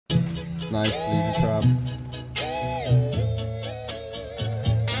Nice laser trap.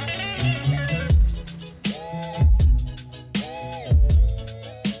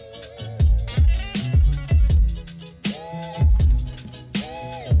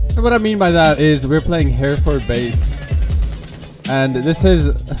 And what I mean by that is we're playing Hereford base. And this is,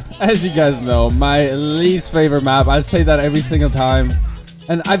 as you guys know, my least favorite map. I say that every single time.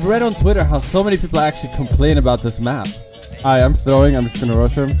 And I've read on Twitter how so many people actually complain about this map. Alright, I'm throwing. I'm just gonna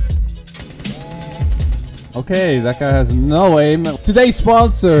rush him. Okay, that guy has no aim. Today's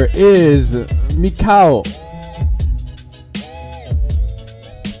sponsor is Mikao.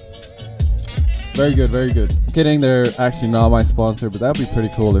 Very good, very good. Kidding, they're actually not my sponsor, but that'd be pretty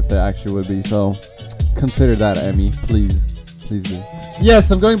cool if they actually would be. So consider that, Emmy, please. Please do.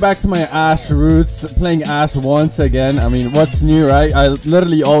 Yes, I'm going back to my Ash roots, playing Ash once again. I mean, what's new, right? I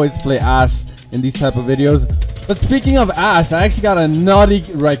literally always play Ash in these type of videos. But speaking of Ash, I actually got a naughty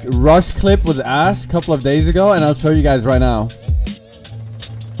like rush clip with Ash a couple of days ago, and I'll show you guys right now.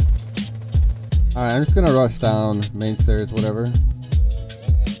 Alright, I'm just gonna rush down main stairs, whatever.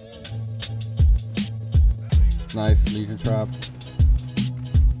 Nice Legion trap.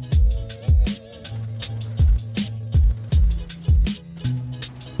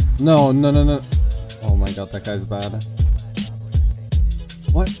 No, no, no, no. Oh my god, that guy's bad.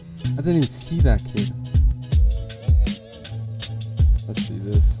 What? I didn't even see that kid. Let's see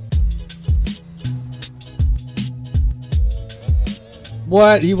this.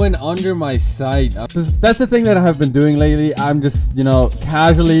 What? He went under my sight. That's the thing that I have been doing lately. I'm just, you know,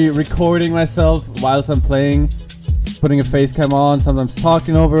 casually recording myself whilst I'm playing, putting a face cam on, sometimes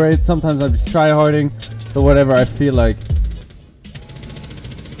talking over it, sometimes I'm just tryharding, but whatever I feel like.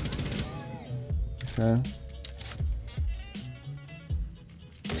 Okay.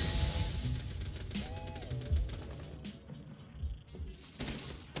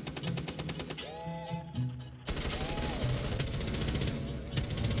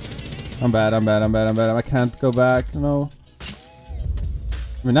 I'm bad, I'm bad, I'm bad, I'm bad. I can't go back, no.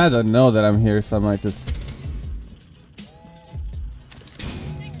 I mean, I don't know that I'm here, so I might just...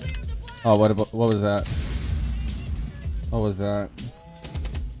 Oh, what was that? What was that?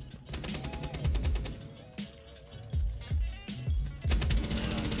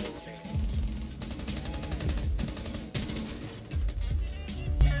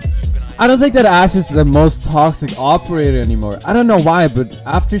 I don't think that Ash is the most toxic operator anymore. I don't know why, but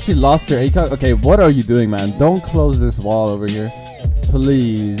after she lost her ACOG... Okay, what are you doing, man? Don't close this wall over here.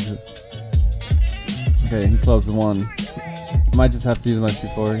 Please. Okay, he closed one. Might just have to use my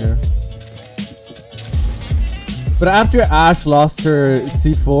C4 here. But after Ash lost her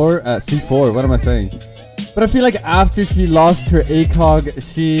C4, what am I saying? But I feel like after she lost her ACOG,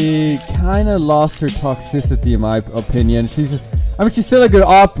 she kind of lost her toxicity, in my opinion. I mean, she's still a good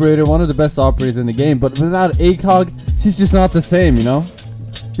operator, one of the best operators in the game, but without ACOG, she's just not the same, you know?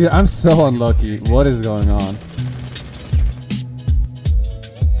 Dude, I'm so unlucky. What is going on?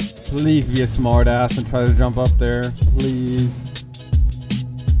 Please be a smart ass and try to jump up there. Please.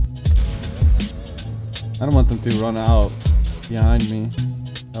 I don't want them to run out behind me.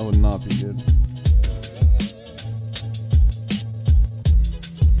 That would not be good.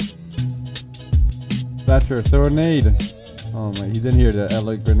 Thatcher, throw a nade. Oh my, he didn't hear the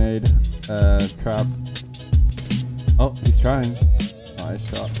LA grenade trap. Oh, he's trying. Nice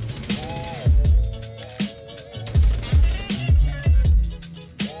shot.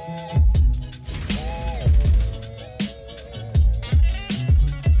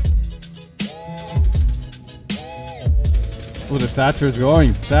 Oh, the Thatcher's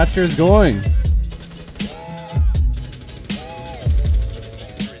going. Thatcher's going.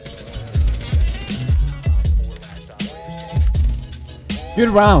 Good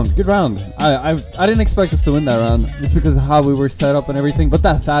round, good round. I didn't expect us to win that round just because of how we were set up and everything, but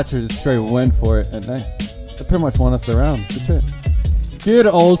that Thatcher just straight went for it, and they pretty much won us the round. Good shit. Good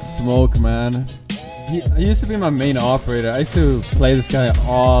old Smoke, man. He used to be my main operator. I used to play this guy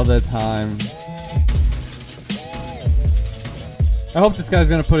all the time. I hope this guy's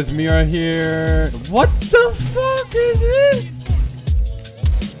gonna put his mirror here. What the fuck is this?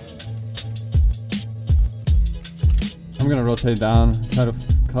 I'm gonna rotate down, try to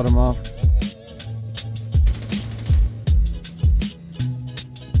cut him off.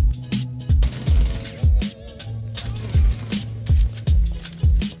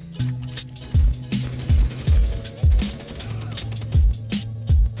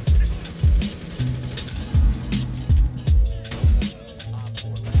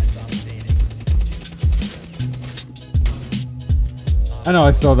 I know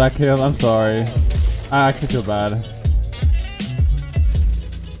I stole that kill, I'm sorry. I actually feel bad.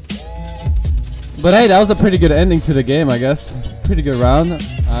 But hey, that was a pretty good ending to the game, I guess. Pretty good round.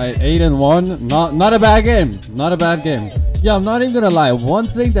 8-1. Not a bad game. Not a bad game. Yeah, I'm not even gonna lie. One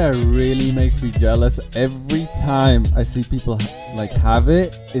thing that really makes me jealous every time I see people like have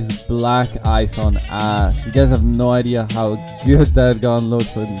it is black ice on Ash. You guys have no idea how good that gun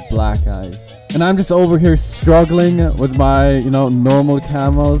looks with black ice. And I'm just over here struggling with my, you know, normal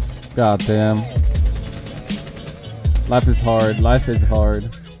camos. God damn. Life is hard. Life is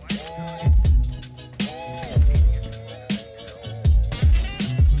hard.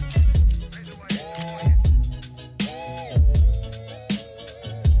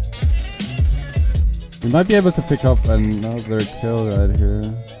 We might be able to pick up another kill right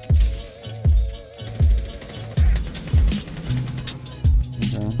here.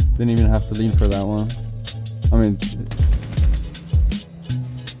 Okay. Didn't even have to lean for that one. I mean...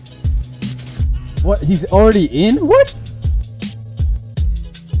 What? He's already in? What?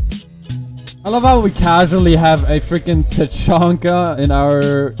 I love how we casually have a freaking Tachanka in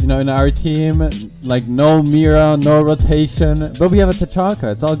our, you know, in our team. Like no Mira, no rotation. But we have a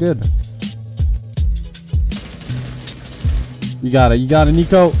Tachanka. It's all good. You got it,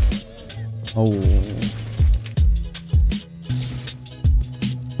 Nico. Oh.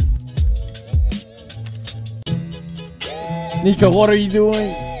 Nico, what are you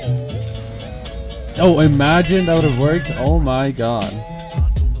doing? Oh, imagine that would have worked. Oh my god.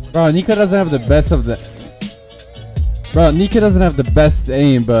 Bro, Nico doesn't have the best of the... Bro, Nico doesn't have the best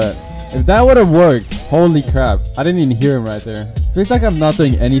aim, but if that would have worked, holy crap. I didn't even hear him right there. Feels like I'm not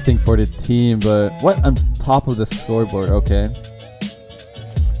doing anything for the team, but... What? I'm top of the scoreboard, okay.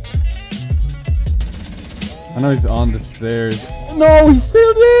 I know he's on the stairs. No, he's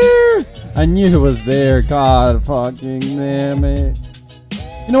still there! I knew he was there. God fucking damn it.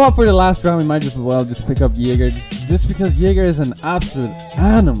 You know what? For the last round, we might just well just pick up Jaeger. Just because Jaeger is an absolute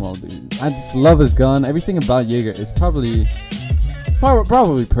animal, dude. I just love his gun. Everything about Jaeger is probably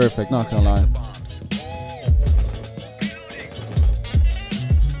perfect, not gonna lie.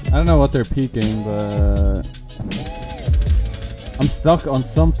 I don't know what they're peeking, but... I'm stuck on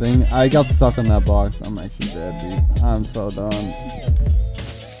something. I got stuck on that box. I'm actually dead, dude. I'm so done.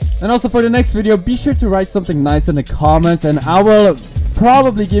 And also for the next video, be sure to write something nice in the comments and I will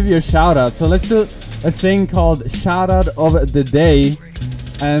probably give you a shout out. So let's do a thing called shout out of the day.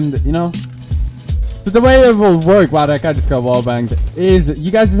 And you know, so the way it will work, wow, that guy just got wall banged, is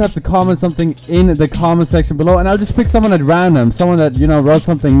you guys just have to comment something in the comment section below and I'll just pick someone at random, someone that, you know, wrote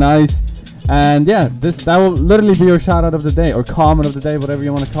something nice. And yeah, that will literally be your shout out of the day or comment of the day, whatever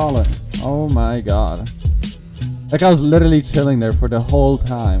you want to call it. Oh my god. Like I was literally chilling there for the whole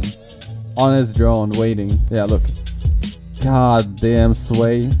time on his drone waiting. Yeah, look. God damn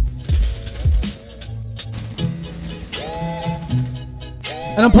Sway.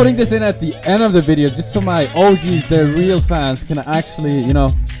 And I'm putting this in at the end of the video just so my OGs, their real fans, can actually, you know,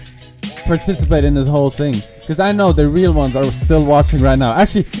 participate in this whole thing. Because I know the real ones are still watching right now.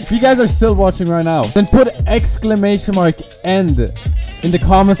 Actually, if you guys are still watching right now, then put exclamation mark end in the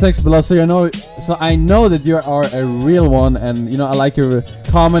comment section below so you know, so I know that you are a real one and you know I like your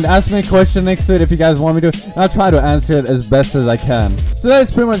comment. Ask me a question next to it if you guys want me to, and I'll try to answer it as best as I can. So that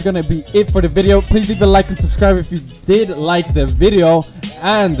is pretty much gonna be it for the video. Please leave a like and subscribe if you did like the video,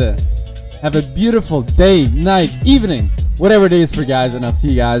 and have a beautiful day, night, evening, whatever it is for you guys, and I'll see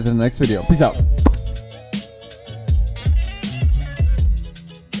you guys in the next video. Peace out.